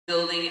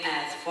building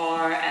as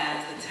far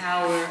as the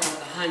Tower of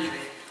the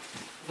Hundred,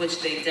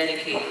 which they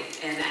dedicated,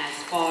 and as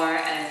far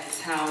as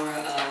the Tower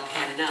of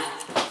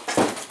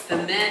Hananel. The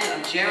men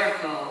of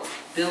Jericho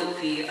built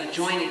the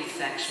adjoining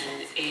section,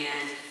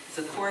 and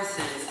the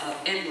Corsons of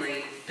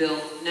Imri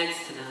built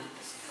next to them.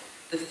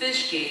 The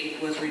fish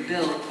gate was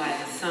rebuilt by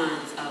the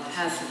sons of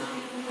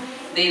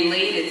Hassanah. They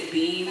laid its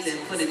beams and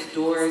put its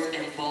doors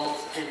and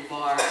bolts and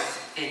bars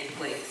in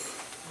place.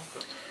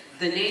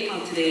 The name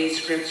of today's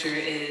sermon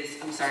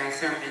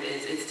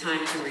is It's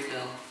Time to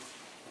Rebuild.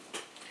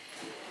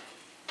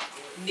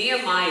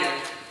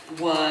 Nehemiah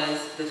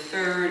was the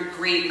third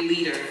great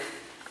leader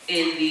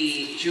in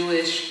the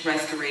Jewish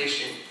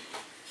restoration.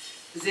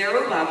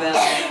 Zerubbabel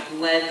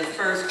led the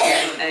first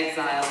group of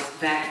exiles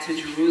back to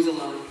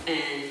Jerusalem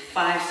in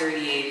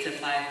 538 to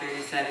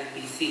 537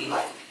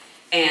 BC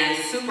and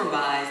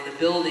supervised the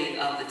building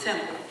of the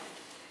temple.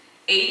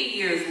 80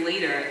 years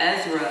later,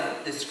 Ezra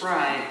the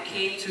scribe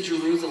came to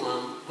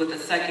Jerusalem with a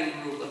second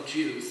group of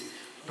Jews,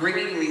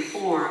 bringing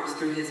reforms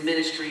through his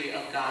ministry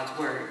of God's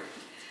word.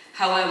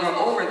 However,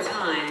 over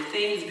time,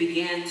 things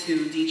began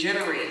to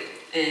degenerate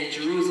in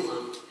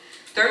Jerusalem.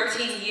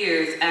 13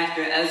 years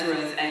after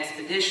Ezra's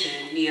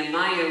expedition,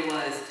 Nehemiah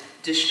was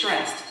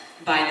distressed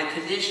by the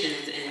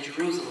conditions in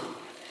Jerusalem.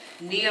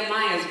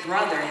 Nehemiah's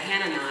brother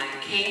Hanani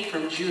came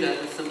from Judah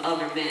with some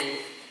other men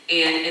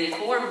and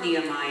informed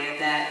Nehemiah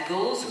that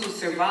those who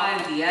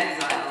survived the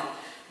exile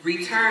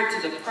returned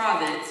to the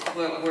province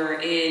but were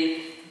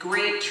in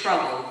great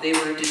trouble. They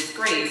were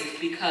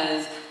disgraced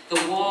because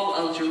the wall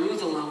of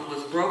Jerusalem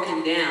was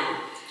broken down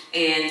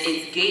and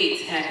its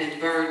gates had been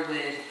burned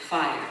with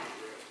fire.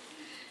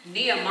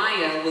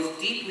 Nehemiah was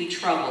deeply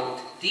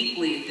troubled,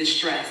 deeply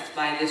distressed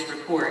by this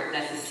report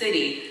that the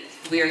city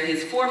where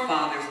his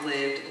forefathers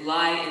lived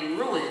lay in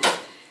ruins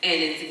and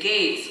its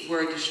gates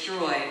were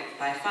destroyed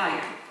by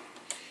fire.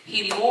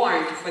 He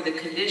mourned for the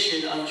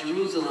condition of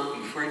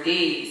Jerusalem for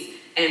days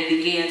and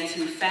began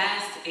to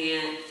fast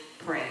and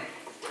pray.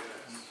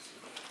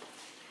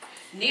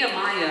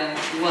 Nehemiah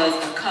was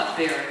a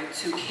cupbearer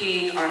to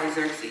King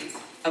Artaxerxes,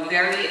 a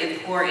very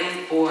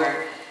important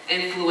or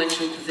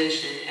influential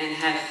position, and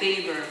had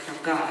favor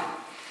from God.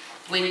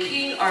 When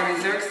King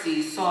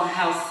Artaxerxes saw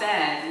how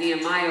sad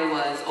Nehemiah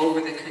was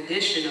over the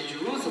condition of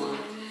Jerusalem,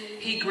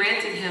 he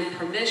granted him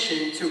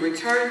permission to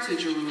return to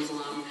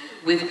Jerusalem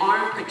with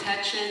armed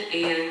protection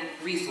and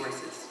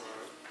resources.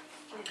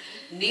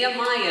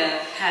 Nehemiah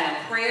had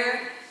a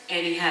prayer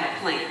and he had a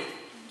plan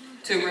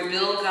to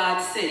rebuild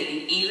God's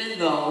city, even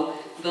though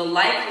the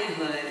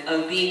likelihood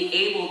of being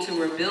able to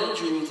rebuild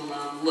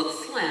Jerusalem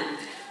looked slim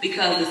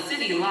because the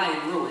city lay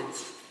in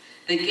ruins.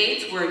 The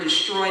gates were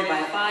destroyed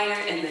by fire,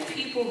 and the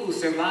people who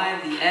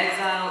survived the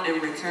exile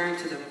and returned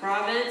to the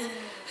province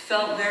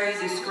felt very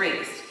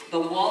disgraced. The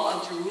wall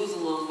of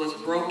Jerusalem was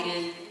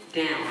broken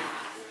down.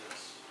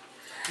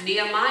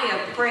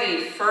 Nehemiah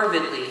prayed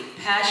fervently,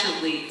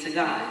 passionately to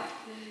God.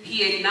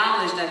 He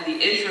acknowledged that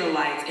the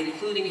Israelites,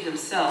 including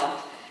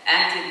himself,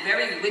 acted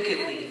very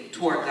wickedly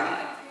toward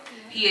God.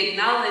 He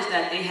acknowledged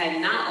that they had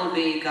not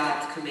obeyed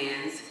God's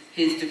commands,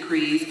 his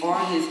decrees, or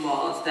his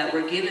laws that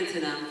were given to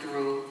them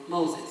through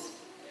Moses.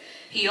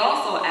 He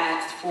also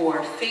asked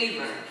for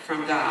favor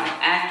from God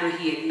after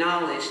he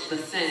acknowledged the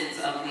sins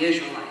of the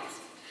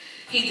Israelites.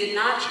 He did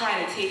not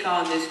try to take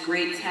on this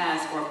great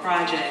task or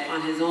project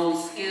on his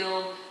own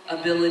skill,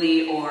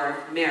 ability, or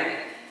merit.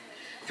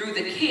 Through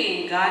the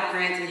king, God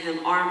granted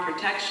him armed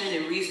protection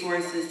and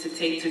resources to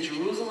take to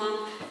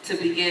Jerusalem to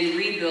begin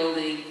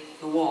rebuilding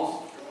the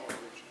wall.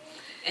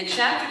 In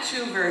chapter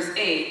 2, verse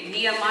 8,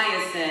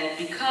 Nehemiah said,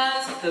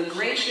 "Because the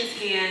gracious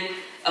hand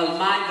of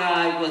my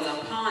God was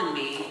upon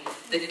me,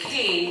 the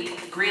king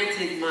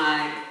granted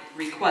my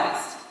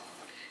request."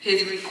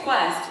 His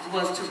request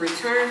was to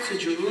return to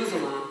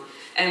Jerusalem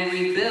and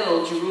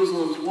rebuild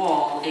Jerusalem's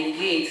wall and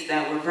gates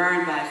that were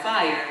burned by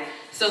fire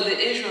so the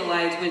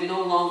Israelites would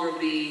no longer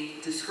be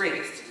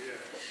disgraced.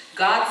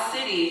 God's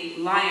city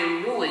lay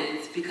in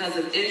ruins because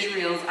of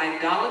Israel's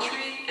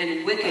idolatry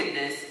and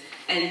wickedness,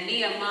 and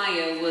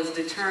Nehemiah was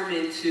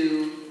determined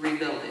to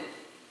rebuild it.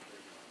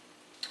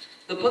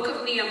 The book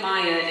of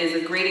Nehemiah is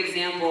a great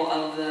example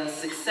of the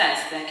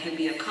success that can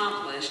be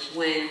accomplished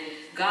when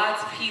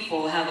God's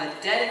people have a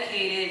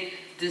dedicated,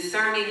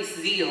 discerning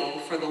zeal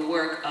for the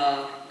work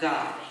of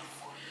God.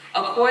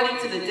 According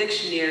to the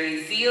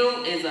dictionary,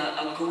 zeal is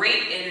a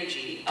great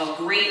energy, a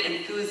great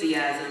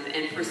enthusiasm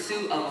in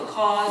pursuit of a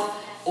cause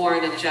or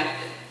an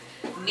objective.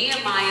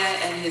 Nehemiah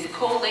and his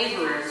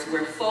co-laborers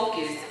were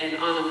focused and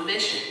on a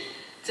mission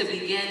to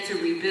begin to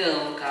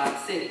rebuild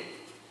God's city.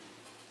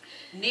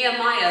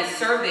 Nehemiah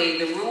surveyed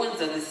the ruins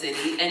of the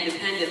city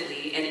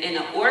independently, and in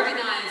an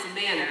organized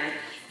manner,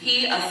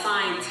 he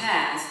assigned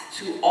tasks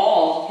to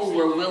all who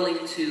were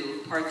willing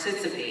to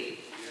participate.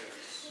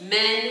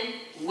 Men,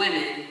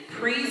 women,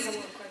 priests,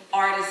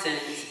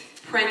 artisans,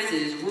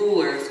 princes,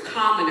 rulers,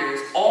 commoners,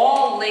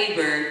 all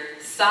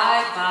labored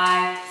side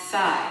by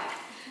side.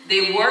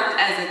 They worked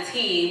as a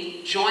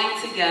team,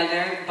 joined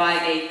together by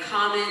a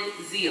common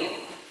zeal.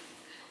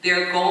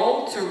 Their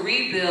goal to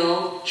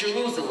rebuild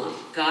Jerusalem,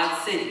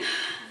 God's city.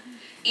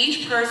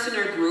 Each person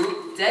or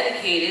group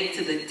dedicated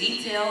to the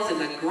details and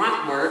the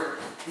grunt work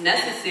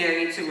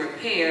necessary to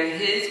repair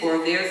his or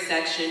their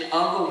section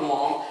of the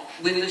wall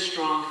with a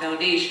strong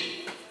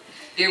foundation.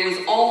 There was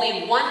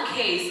only one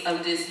case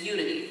of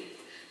disunity.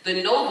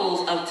 The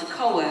nobles of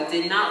Tekoa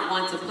did not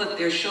want to put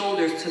their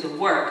shoulders to the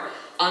work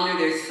under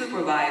their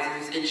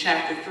supervisors in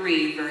chapter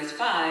 3, verse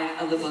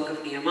 5 of the book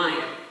of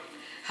Nehemiah.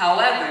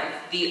 However,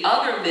 the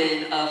other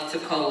men of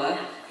Tekoa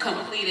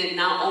completed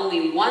not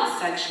only one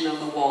section of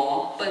the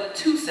wall, but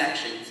two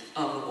sections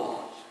of the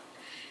wall.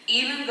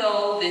 Even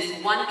though this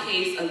one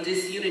case of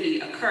disunity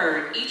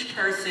occurred, each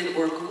person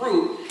or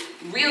group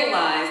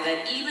realized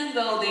that even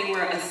though they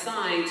were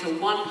assigned to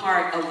one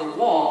part of the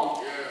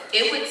wall,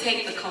 it would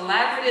take the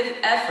collaborative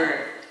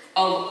effort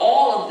of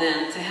all of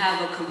them to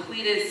have a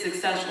completed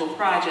successful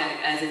project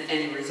as an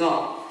end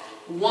result,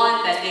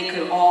 one that they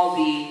could all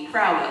be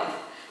proud of,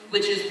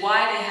 which is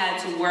why they had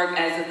to work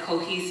as a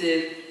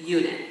cohesive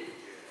unit.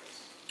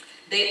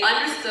 They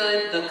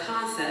understood the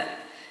concept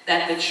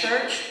that the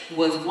church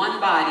was one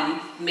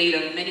body made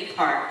of many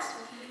parts,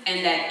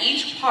 and that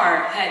each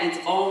part had its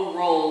own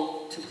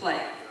role to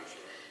play.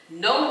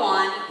 No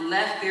one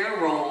left their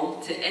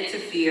role to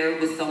interfere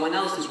with someone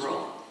else's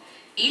role.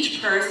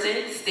 Each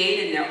person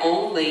stayed in their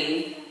own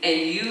lane and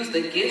used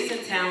the gifts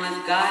and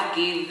talents God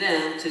gave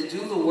them to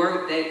do the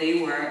work that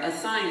they were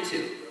assigned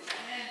to.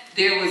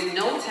 There was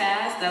no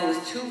task that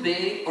was too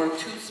big or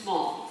too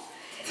small.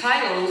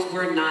 Titles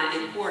were not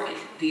important.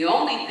 The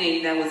only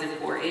thing that was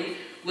important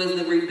was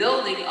the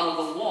rebuilding of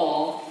the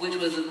wall, which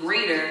was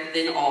greater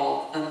than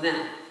all of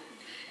them.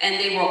 And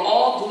they were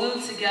all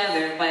glued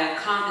together by a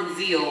common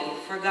zeal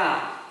for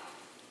God.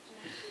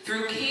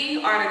 Through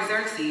King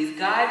Artaxerxes,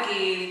 God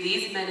gave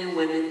these men and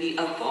women the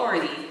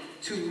authority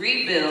to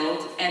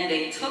rebuild, and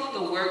they took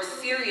the work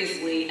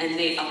seriously and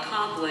they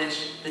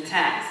accomplished the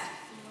task.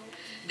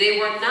 They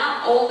were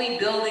not only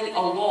building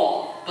a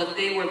wall, but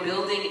they were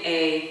building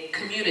a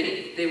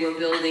community. They were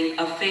building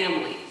a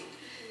family.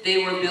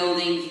 They were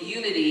building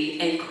unity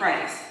in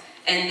Christ,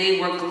 and they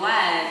were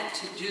glad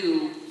to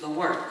do the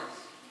work.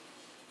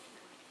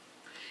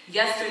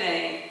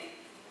 Yesterday,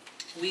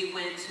 we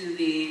went to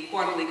the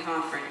quarterly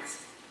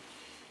conference.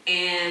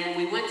 And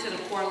when we went to the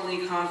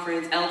quarterly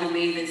conference, Elder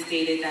Maven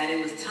stated that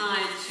it was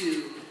time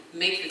to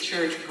make the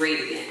church great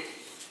again.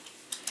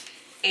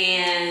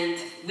 And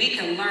we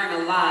can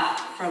learn a lot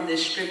from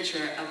this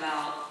scripture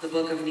about the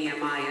book of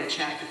Nehemiah,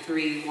 chapter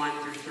 3,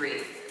 1 through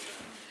 3.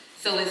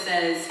 So it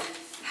says,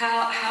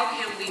 how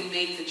can we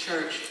make the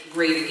church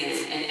great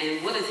again?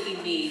 And what does he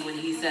mean when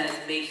he says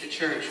make the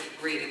church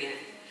great again?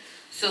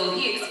 So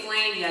he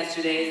explained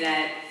yesterday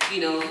that, he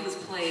was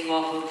playing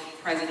off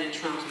of President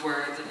Trump's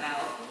words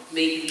about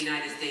making the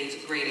United States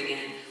great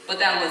again. But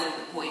that wasn't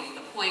the point.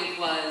 The point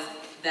was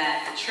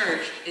that the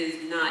church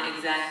is not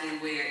exactly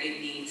where it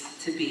needs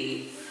to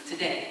be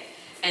today.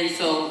 And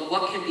so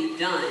what can be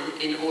done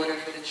in order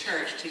for the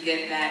church to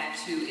get back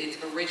to its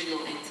original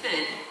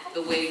intent,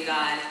 the way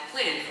God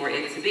planned for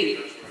it to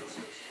be?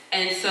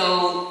 And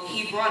so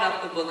he brought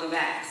up the book of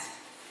Acts.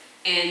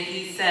 And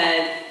he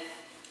said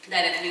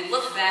that if we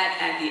look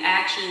back at the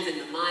actions and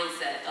the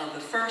mindset of the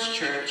first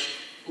church,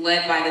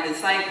 led by the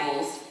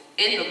disciples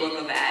in the book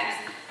of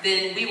Acts,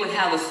 then we would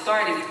have a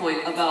starting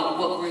point about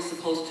what we're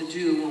supposed to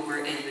do when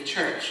we're in the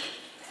church.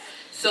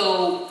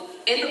 So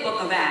in the book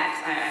of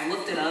Acts, I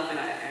looked it up and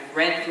I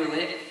read through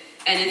it,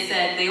 and it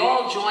said they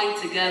all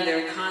joined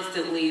together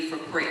constantly for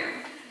prayer.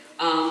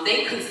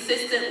 They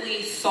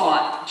consistently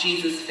sought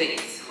Jesus'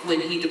 face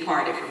when he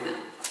departed from them.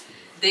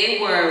 They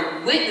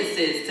were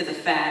witnesses to the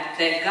fact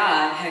that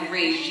God had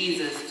raised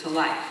Jesus to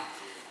life,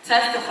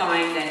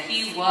 testifying that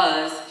he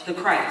was the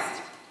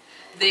Christ.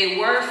 They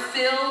were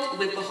filled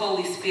with the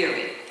Holy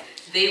Spirit.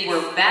 They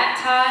were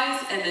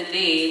baptized in the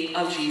name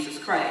of Jesus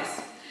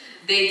Christ.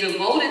 They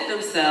devoted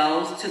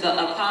themselves to the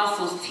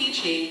apostles'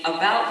 teaching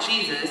about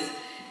Jesus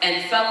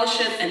and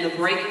fellowship and the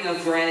breaking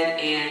of bread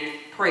and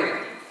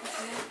prayer.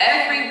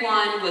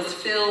 Everyone was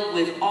filled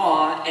with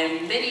awe,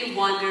 and many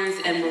wonders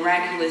and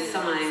miraculous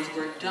signs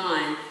were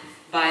done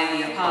by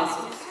the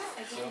apostles.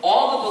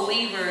 All the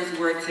believers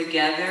were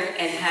together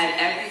and had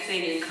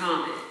everything in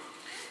common.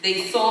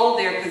 They sold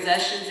their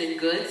possessions and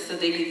goods so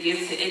they could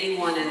give to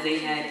anyone as they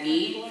had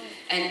need.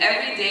 And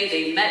every day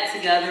they met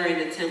together in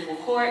the temple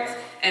courts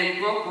and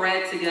broke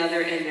bread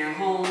together in their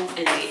homes,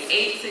 and they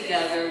ate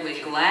together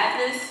with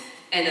gladness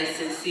and a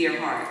sincere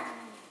heart.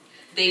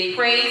 They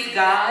praised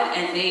God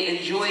and they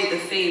enjoyed the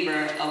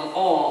favor of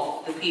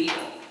all the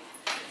people.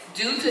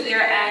 Due to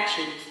their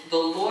actions, the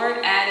Lord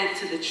added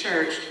to the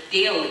church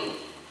daily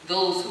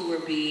those who were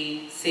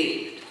being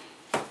saved.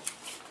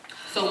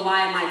 So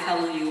why am I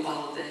telling you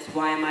all of this?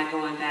 Why am I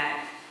going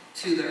back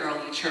to the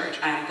early church?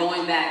 I'm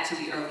going back to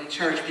the early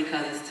church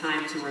because it's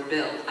time to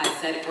rebuild. I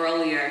said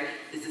earlier,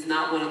 this is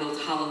not one of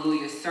those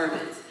hallelujah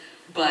sermons,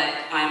 but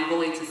I'm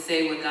going to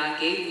say what God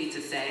gave me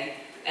to say,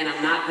 and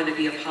I'm not going to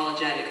be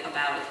apologetic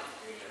about it.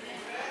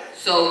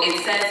 So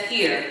it says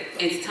here,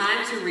 it's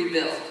time to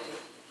rebuild.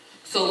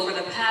 So for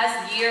the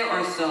past year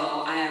or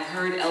so, I have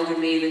heard Elder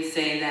Maven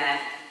say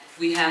that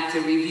we have to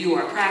review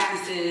our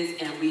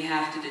practices and we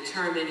have to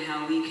determine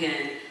how we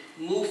can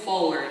move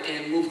forward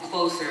and move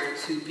closer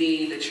to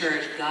being the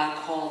church God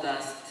called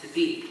us to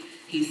be.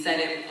 He said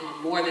it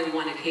on more than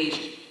one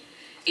occasion.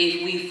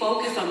 If we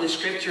focus on the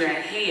scripture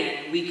at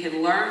hand, we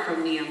can learn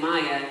from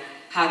Nehemiah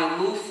how to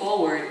move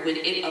forward when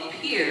it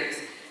appears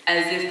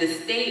as if the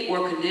state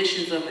or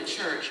conditions of the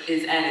church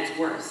is at its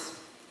worst.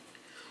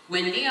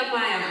 When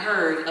Nehemiah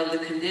heard of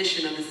the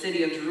condition of the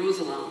city of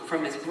Jerusalem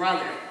from his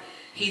brother,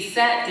 he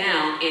sat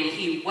down and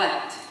he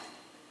wept.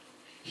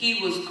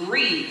 He was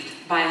grieved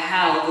by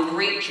how the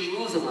great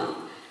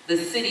Jerusalem, the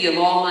city of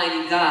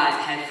Almighty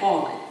God, had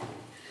fallen.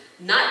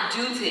 Not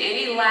due to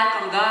any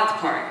lack on God's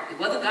part, it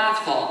wasn't God's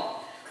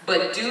fault,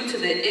 but due to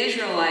the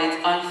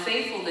Israelites'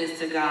 unfaithfulness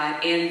to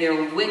God and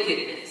their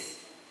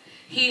wickedness.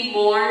 He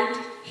mourned,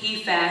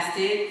 he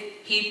fasted,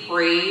 he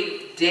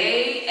prayed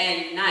day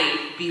and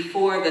night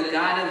before the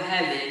God of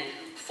heaven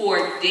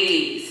for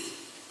days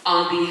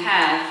on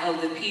behalf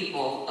of the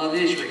people of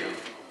Israel.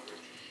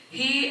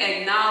 He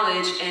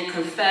acknowledged and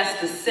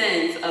confessed the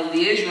sins of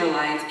the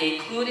Israelites,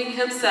 including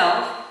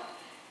himself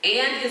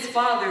and his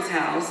father's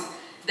house,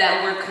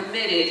 that were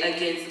committed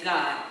against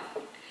God.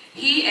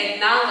 He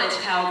acknowledged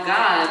how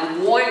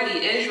God warned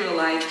the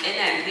Israelites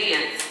in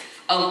advance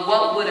of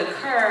what would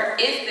occur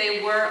if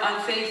they were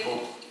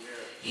unfaithful.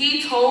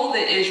 He told the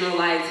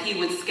Israelites he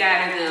would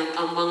scatter them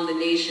among the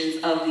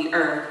nations of the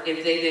earth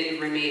if they didn't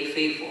remain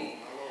faithful.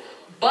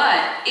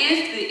 But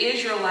if the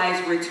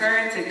Israelites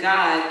returned to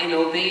God and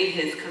obeyed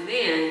his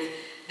commands,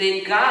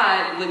 then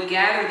God would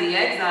gather the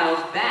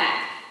exiles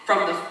back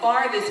from the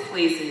farthest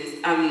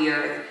places on the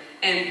earth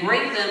and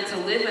bring them to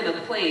live in a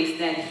place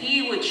that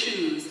he would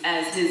choose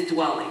as his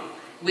dwelling,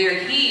 where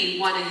he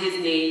wanted his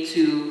name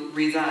to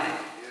reside.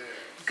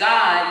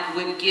 God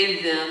would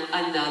give them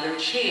another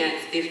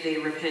chance if they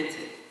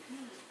repented.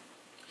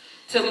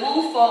 To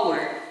move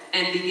forward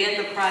and begin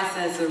the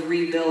process of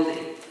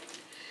rebuilding,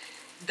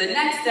 the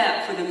next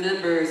step for the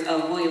members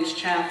of Williams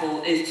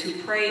Chapel is to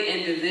pray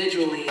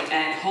individually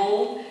at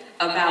home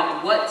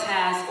about what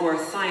task or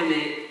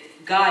assignment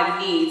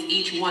God needs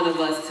each one of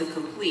us to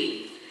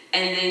complete,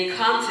 and then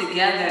come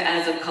together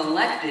as a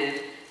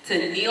collective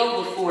to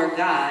kneel before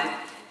God,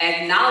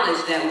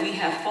 acknowledge that we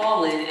have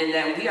fallen and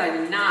that we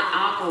are not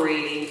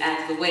operating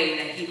as the way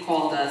that he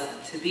called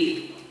us to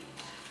be.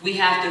 We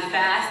have to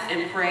fast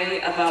and pray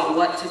about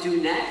what to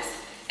do next,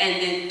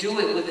 and then do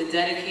it with the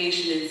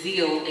dedication and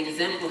zeal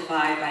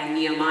exemplified by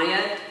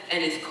Nehemiah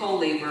and his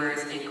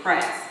co-laborers in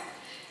Christ.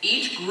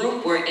 Each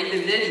group or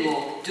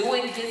individual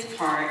doing his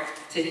part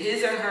to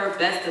his or her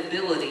best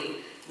ability,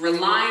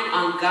 relying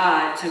on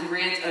God to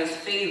grant us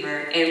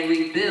favor and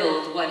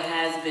rebuild what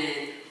has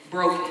been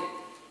broken.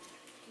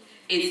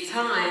 It's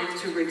time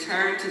to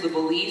return to the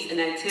beliefs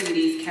and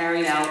activities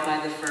carried out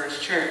by the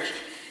first church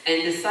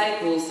and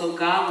disciples, so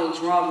God will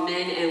draw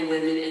men and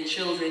women and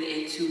children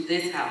into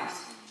this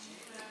house.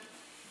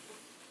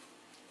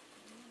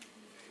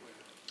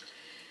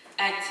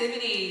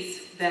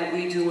 Activities that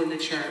we do in the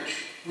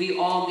church, we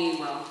all mean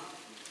well.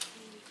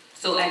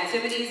 So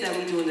activities that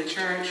we do in the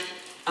church,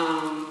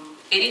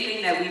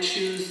 anything that we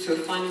choose to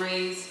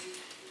fundraise,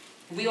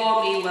 we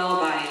all mean well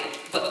by it.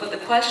 But the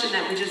question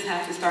that we just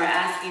have to start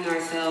asking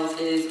ourselves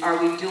is,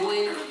 are we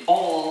doing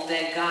all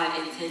that God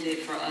intended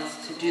for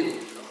us to do?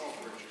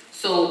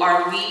 So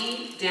are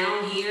we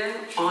down here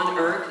on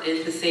earth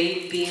in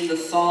Passaic being the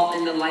salt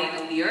and the light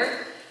of the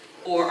earth?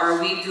 Or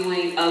are we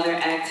doing other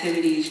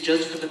activities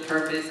just for the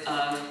purpose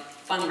of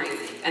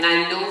fundraising? And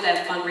I know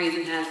that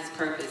fundraising has its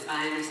purpose,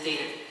 I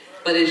understand.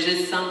 But it's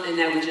just something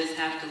that we just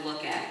have to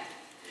look at.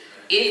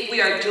 If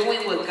we are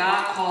doing what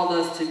God called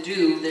us to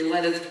do, then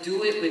let us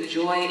do it with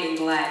joy and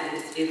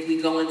gladness if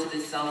we go into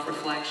this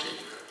self-reflection.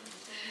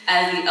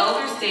 As the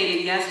elder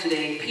stated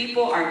yesterday,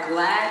 people are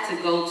glad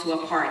to go to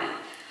a party.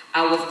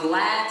 I was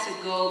glad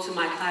to go to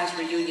my class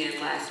reunion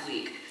last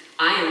week.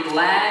 I am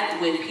glad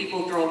when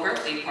people throw a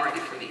birthday party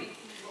for me.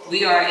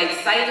 We are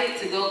excited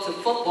to go to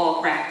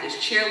football practice,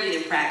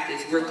 cheerleading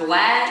practice. We're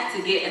glad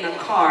to get in a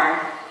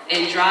car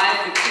and drive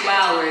for 2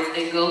 hours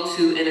and go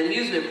to an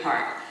amusement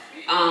park.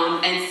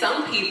 And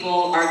some people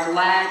are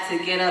glad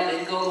to get up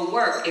and go to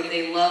work if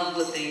they love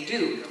what they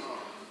do.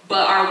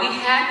 But are we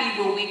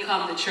happy when we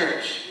come to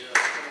church?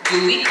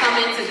 Do we come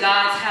into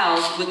God's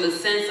house with a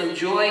sense of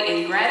joy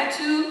and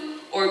gratitude?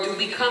 Or do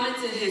we come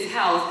into his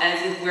house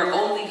as if we're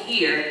only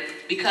here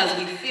because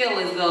we feel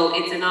as though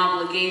it's an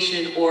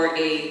obligation or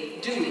a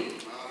duty?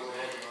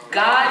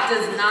 God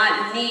does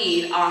not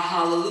need our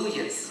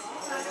hallelujahs.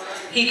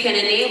 He can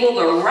enable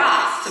the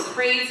rocks to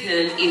praise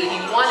him if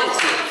he wanted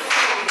to.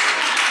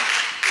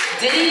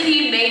 Didn't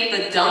he make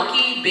the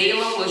donkey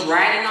Balaam was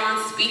riding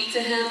on speak to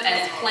him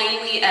as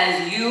plainly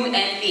as you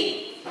and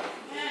me?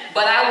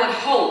 But I would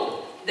hope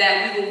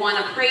that we would want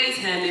to praise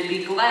him and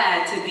be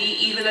glad to be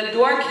even a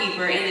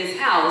doorkeeper in his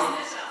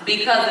house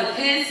because of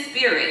his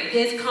spirit,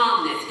 his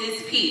calmness,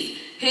 his peace,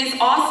 his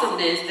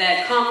awesomeness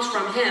that comes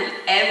from him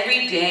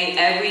every day,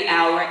 every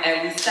hour,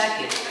 every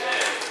second.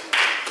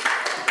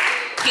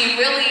 He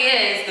really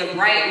is the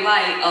bright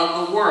light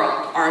of the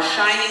world, our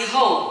shining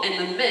hope in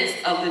the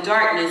midst of the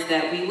darkness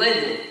that we live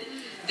in.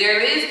 There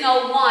is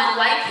no one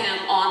like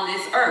him on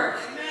this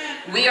earth.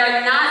 We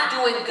are not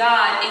doing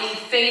God any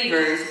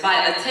favors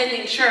by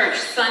attending church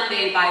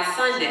Sunday by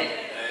Sunday.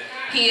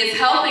 He is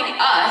helping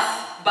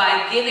us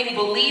by giving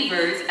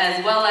believers,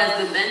 as well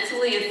as the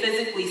mentally and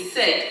physically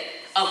sick,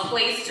 a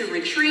place to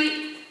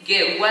retreat,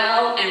 get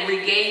well, and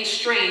regain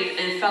strength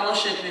and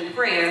fellowship in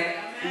prayer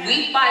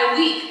week by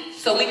week,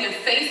 so we can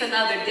face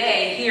another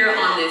day here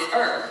on this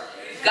earth.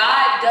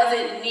 God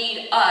doesn't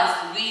need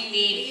us, we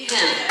need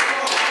him.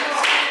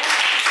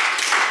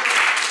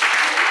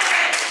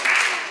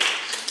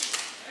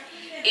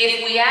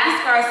 If we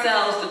ask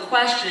ourselves the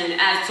question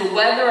as to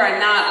whether or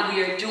not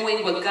we are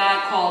doing what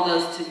God called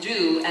us to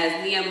do,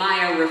 as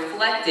Nehemiah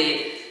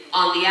reflected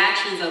on the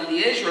actions of the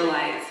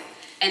Israelites,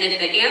 and if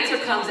the answer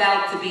comes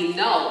out to be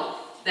no,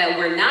 that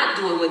we're not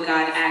doing what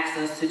God asked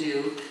us to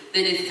do,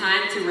 then it's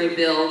time to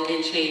rebuild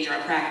and change our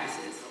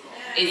practices.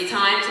 It's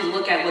time to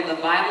look at what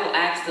the Bible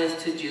asks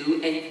us to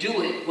do and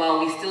do it while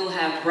we still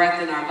have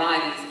breath in our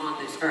bodies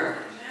on this earth.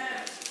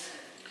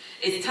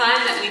 It's time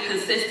that we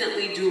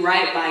consistently do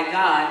right by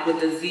God with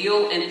the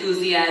zeal,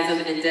 enthusiasm,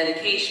 and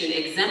dedication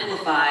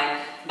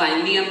exemplified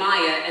by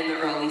Nehemiah and the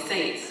early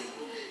saints.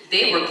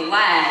 They were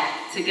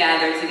glad to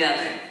gather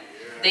together.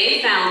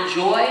 They found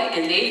joy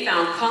and they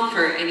found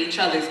comfort in each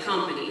other's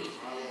company.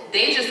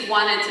 They just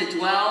wanted to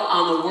dwell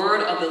on the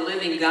word of the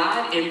living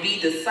God and be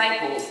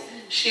disciples,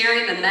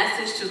 sharing the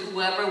message to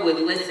whoever would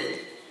listen.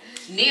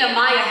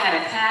 Nehemiah had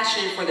a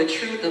passion for the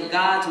truth of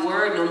God's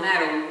word no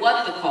matter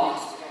what the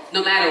cost,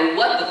 no matter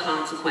what the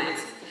consequence.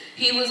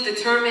 He was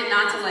determined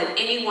not to let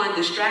anyone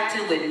distract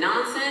him with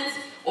nonsense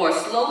or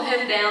slow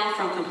him down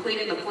from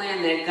completing the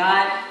plan that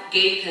God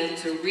gave him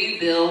to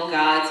rebuild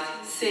God's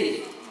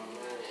city.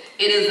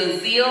 It is a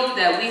zeal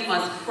that we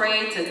must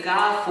pray to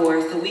God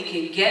for so we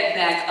can get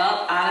back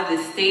up out of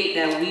the state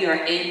that we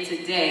are in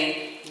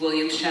today,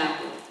 Williams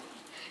Chapel.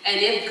 And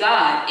if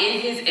God, in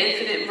his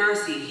infinite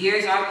mercy,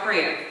 hears our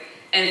prayer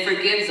and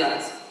forgives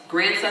us,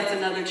 grants us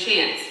another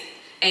chance,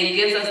 and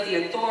gives us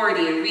the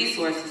authority and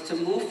resources to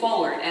move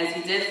forward as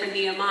he did for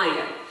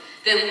Nehemiah,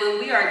 then when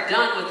we are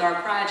done with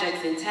our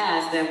projects and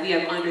tasks that we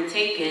have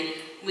undertaken,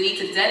 we need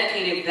to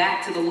dedicate it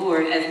back to the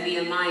Lord as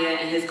Nehemiah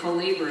and his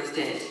co-laborers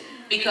did.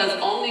 Because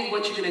only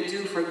what you're going to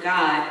do for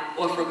God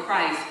or for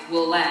Christ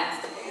will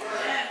last.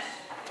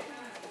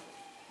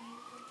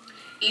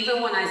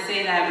 Even when I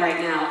say that right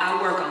now,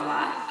 I work a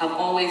lot. I've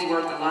always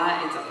worked a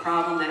lot. It's a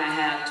problem that I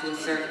have to a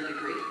certain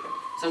degree.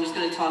 So I'm just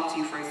going to talk to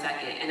you for a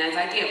second. And as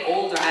I get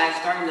older,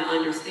 I'm starting to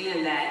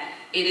understand that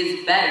it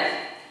is better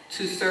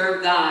to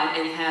serve God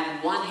and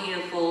have one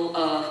handful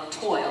of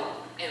toil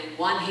and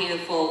one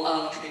handful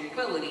of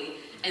tranquility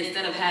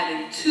instead of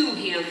having two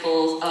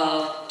handfuls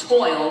of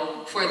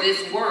toil for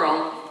this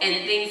world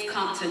and things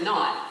come to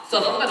naught. So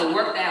if I'm going to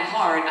work that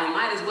hard, I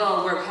might as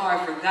well work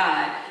hard for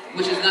God,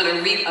 which is going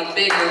to reap a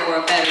bigger or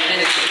a better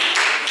benefit.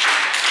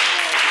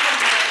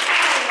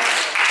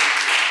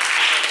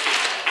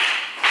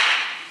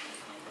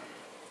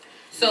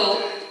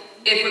 So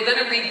if we're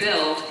going to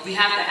rebuild, we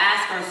have to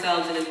ask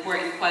ourselves an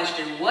important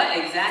question. What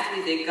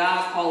exactly did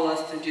God call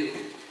us to do?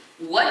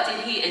 What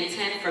did he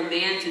intend for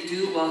man to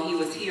do while he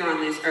was here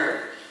on this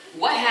earth?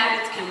 What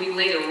habits can we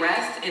lay to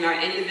rest in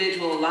our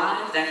individual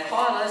lives that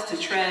cause us to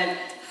tread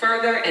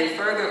further and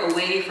further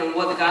away from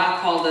what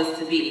God called us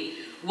to be?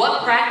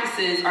 What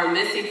practices are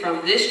missing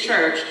from this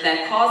church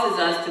that causes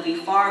us to be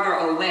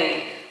farther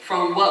away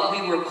from what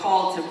we were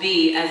called to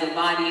be as a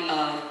body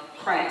of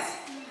Christ?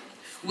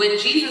 When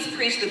Jesus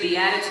preached the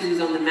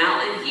Beatitudes on the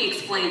mountain, he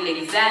explained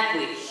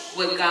exactly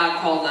what God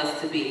called us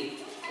to be.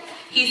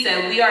 He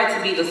said we are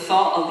to be the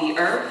salt of the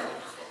earth,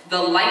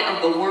 the light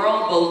of the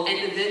world, both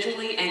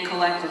individually and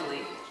collectively.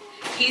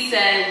 He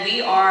said,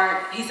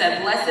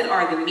 blessed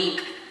are the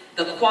meek,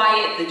 the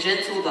quiet, the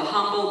gentle, the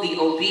humble, the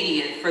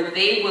obedient, for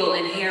they will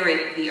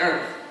inherit the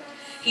earth.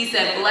 He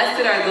said,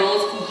 blessed are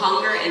those who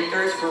hunger and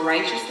thirst for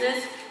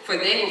righteousness, for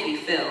they will be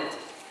filled.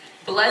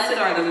 Blessed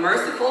are the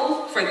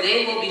merciful, for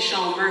they will be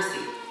shown mercy.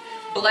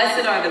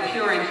 Blessed are the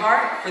pure in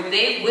heart, for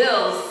they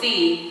will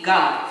see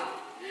God.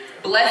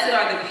 Blessed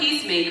are the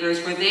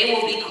peacemakers, for they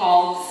will be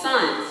called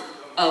sons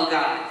of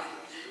God.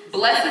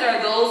 Blessed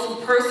are those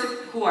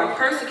who are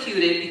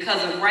persecuted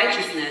because of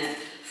righteousness,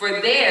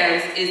 for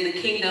theirs is the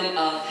kingdom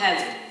of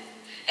heaven.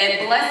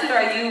 And blessed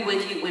are you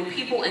when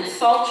people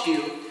insult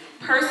you,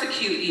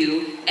 persecute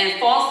you, and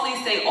falsely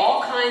say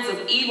all kinds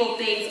of evil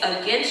things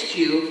against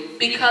you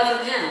because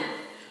of him.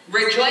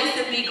 Rejoice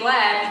and be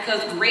glad,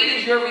 because great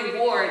is your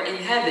reward in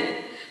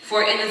heaven.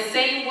 For in the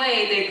same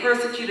way they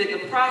persecuted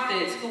the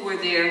prophets who were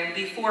there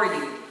before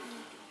you.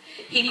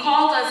 He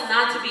called us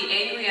not to be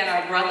angry at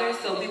our brothers,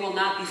 so we will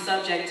not be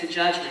subject to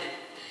judgment.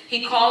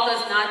 He called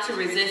us not to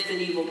resist an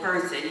evil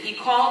person. He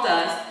called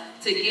us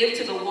to give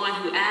to the one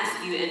who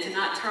asks you and to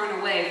not turn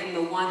away from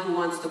the one who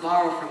wants to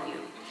borrow from you.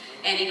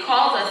 And he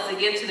called us to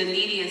give to the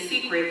needy in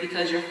secret,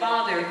 because your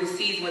Father who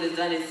sees what is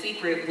done in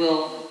secret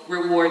will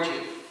reward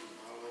you.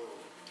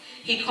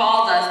 He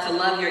called us to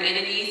love your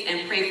enemies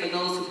and pray for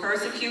those who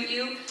persecute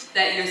you,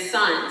 that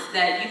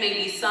you may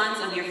be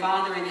sons of your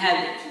Father in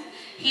heaven.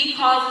 He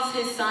causes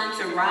his sun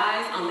to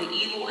rise on the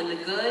evil and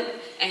the good,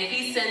 and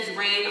he sends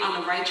rain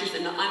on the righteous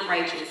and the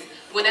unrighteous.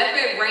 Whenever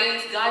it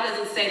rains, God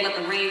doesn't say, let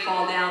the rain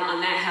fall down on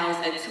that house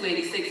at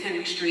 286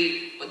 Henry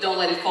Street, but don't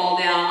let it fall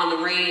down on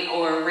the rain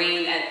or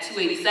rain at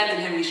 287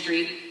 Henry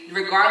Street,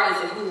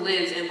 regardless of who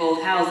lives in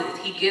both houses.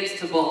 He gives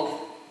to both.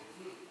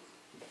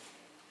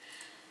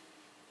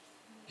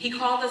 He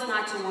called us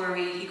not to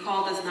worry. He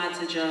called us not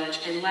to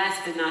judge. And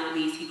last but not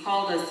least, he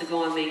called us to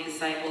go and make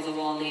disciples of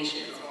all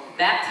nations,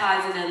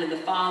 baptizing them in the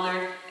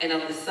Father and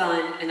of the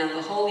Son and of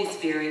the Holy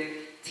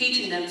Spirit,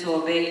 teaching them to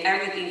obey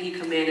everything he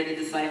commanded the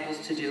disciples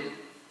to do.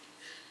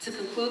 To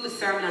conclude the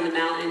Sermon on the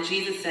Mountain,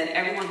 Jesus said,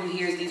 everyone who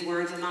hears these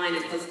words of mine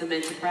and puts them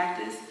into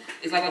practice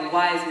is like a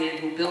wise man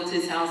who built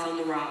his house on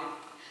the rock.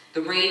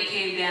 The rain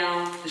came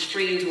down, the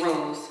streams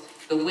rose,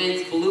 the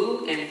winds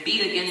blew and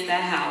beat against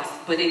that house,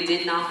 but it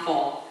did not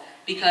fall,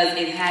 because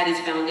it had its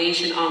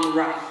foundation on the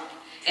rock.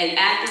 And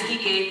after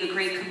he gave the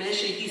Great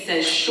Commission, he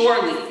says,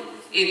 surely,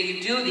 if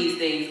you do these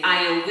things,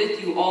 I am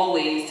with you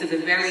always to the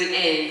very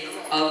end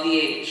of the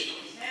age.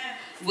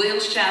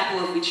 Williams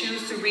Chapel, if we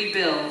choose to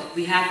rebuild,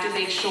 we have to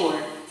make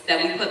sure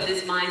that we put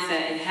this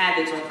mindset and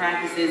habits or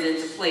practices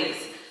into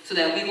place so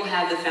that we will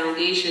have the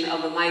foundation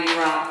of the mighty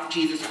rock,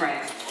 Jesus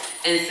Christ,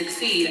 and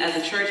succeed as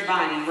a church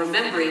body,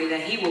 remembering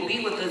that he will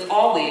be with us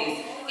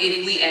always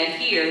if we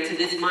adhere to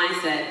this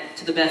mindset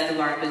to the best of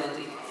our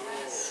ability.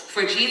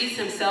 For Jesus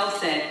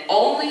himself said,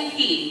 only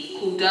he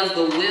who does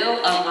the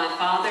will of my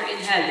Father in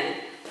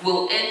heaven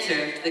will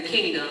enter the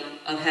kingdom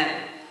of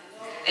heaven.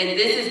 And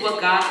this is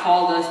what God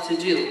called us to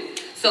do.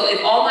 So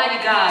if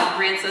Almighty God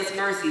grants us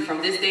mercy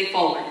from this day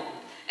forward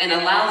and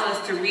allows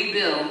us to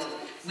rebuild,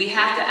 we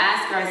have to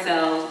ask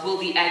ourselves, will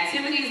the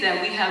activities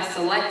that we have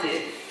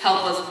selected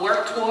help us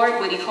work toward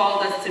what he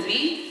called us to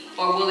be,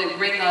 or will it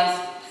bring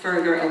us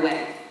further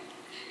away?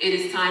 It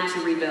is time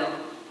to rebuild.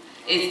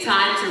 It's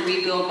time to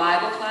rebuild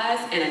Bible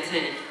class and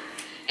attend.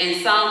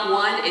 In Psalm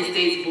 1, it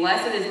states,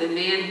 blessed is the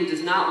man who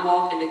does not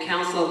walk in the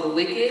counsel of the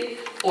wicked,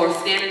 or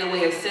stand in the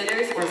way of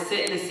sinners, or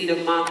sit in the seat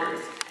of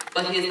mockers.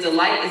 But his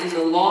delight is in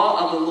the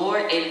law of the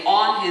Lord, and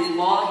on his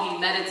law he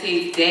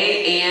meditates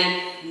day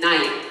and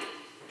night.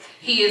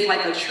 He is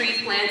like a tree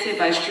planted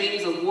by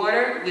streams of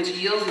water, which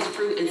yields its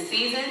fruit in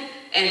season,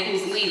 and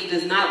whose leaf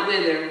does not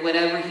wither.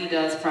 Whatever he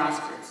does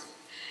prospers.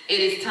 It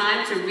is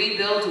time to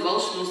rebuild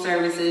devotional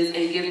services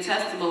and give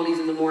testimonies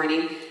in the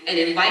morning and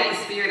invite the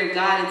Spirit of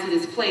God into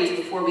this place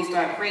before we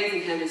start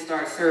praising him and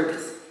start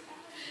service.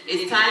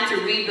 It's time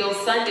to rebuild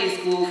Sunday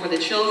school for the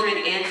children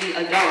and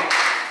the adults.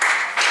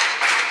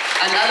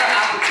 Another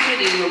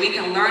opportunity where we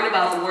can learn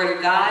about the Word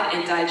of God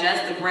and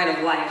digest the bread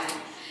of life.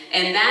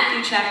 In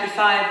Matthew chapter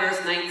 5,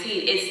 verse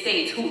 19, it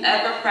states,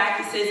 whoever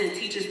practices and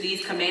teaches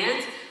these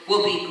commands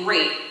will be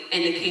great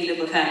in the kingdom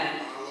of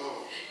heaven.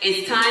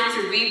 It's time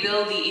to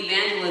rebuild the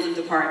evangelism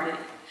department.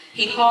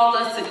 He called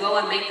us to go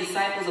and make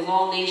disciples of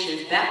all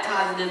nations,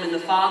 baptizing them in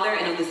the Father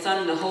and of the Son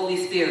and the Holy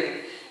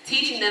Spirit,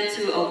 teaching them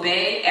to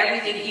obey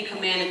everything he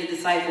commanded the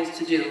disciples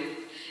to do.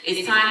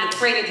 It's time to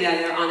pray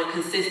together on a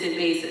consistent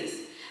basis.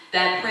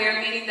 That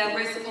prayer meeting that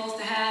we're supposed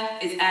to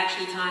have is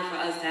actually time for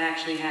us to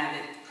actually have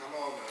it.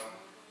 Come on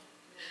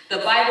now.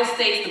 The Bible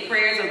states the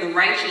prayers of the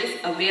righteous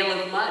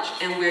availeth much,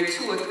 and where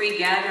 2 or 3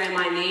 gather in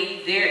my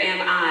name, there am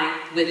I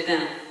with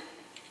them.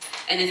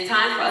 And it's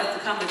time for us to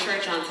come to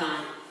church on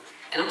time.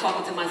 And I'm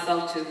talking to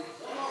myself too.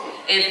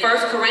 In 1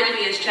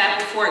 Corinthians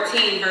chapter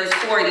 14, verse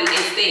 40,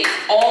 it states,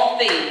 all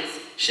things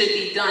should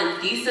be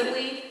done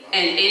decently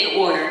and in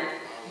order.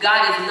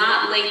 God is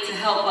not late to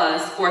help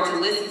us or to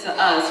listen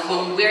to us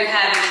when we're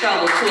having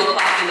trouble 2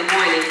 o'clock in the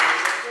morning.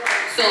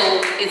 So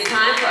it's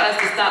time for us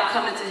to stop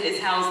coming to his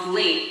house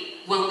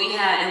late when we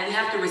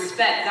have to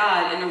respect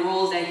God and the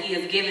roles that he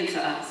has given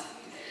to us.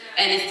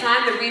 And it's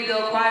time to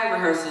rebuild choir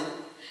rehearsal.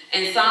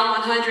 In Psalm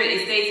 100,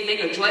 it states,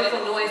 make a joyful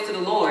noise to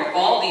the Lord,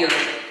 all the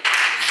earth.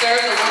 Serve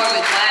the Lord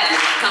with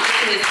gladness. Come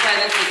into his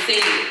presence with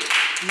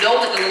singing. Know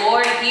that the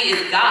Lord, he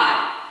is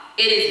God.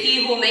 It is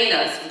he who made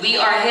us. We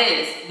are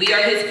his. We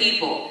are his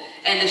people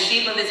and the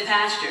sheep of his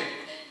pasture.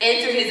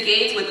 Enter his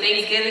gates with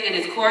thanksgiving and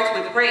his courts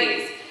with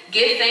praise.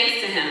 Give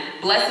thanks to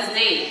him. Bless his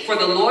name, for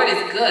the Lord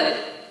is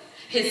good.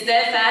 His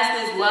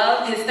steadfast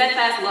love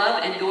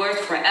endures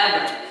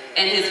forever,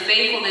 and his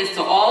faithfulness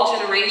to all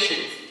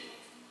generations.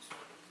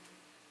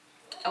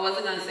 I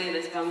wasn't going to say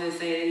this, but I'm going to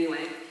say it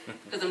anyway,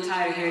 because I'm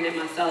tired of hearing it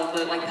myself.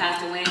 But like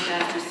Pastor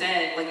Lancaster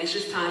said, like it's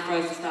just time for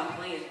us to stop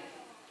playing.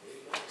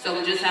 So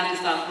we just have to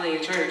stop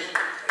playing church.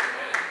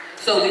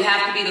 So we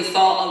have to be the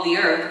salt of the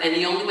earth, and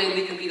the only way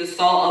we can be the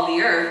salt of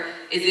the earth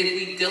is if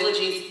we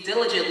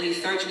diligently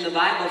search in the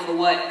Bible for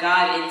what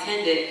God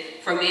intended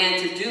for man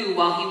to do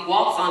while he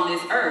walks on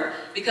this earth.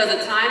 Because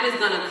a time is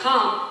going to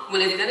come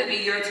when it's going to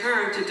be your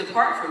turn to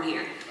depart from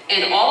here.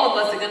 And all of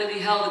us are going to be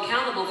held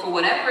accountable for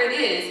whatever it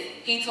is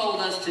he told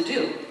us to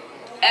do.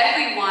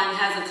 Everyone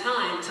has a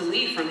time to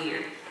leave from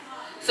here.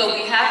 So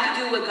we have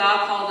to do what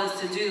God called us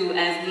to do,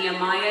 as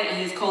Nehemiah and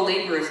his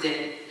co-laborers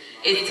did.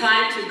 It's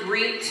time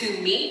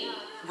to meet,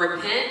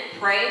 repent,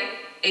 pray,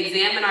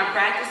 examine our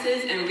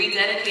practices, and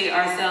rededicate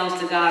ourselves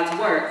to God's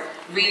work.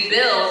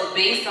 Rebuild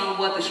based on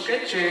what the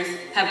scriptures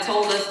have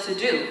told us to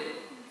do.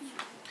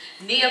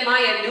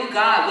 Nehemiah knew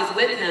God was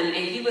with him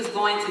and he was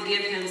going to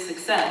give him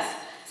success.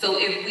 So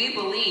if we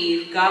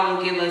believe, God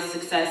will give us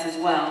success as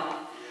well.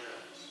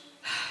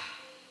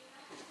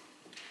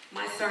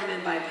 My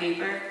sermon by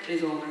paper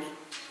is over.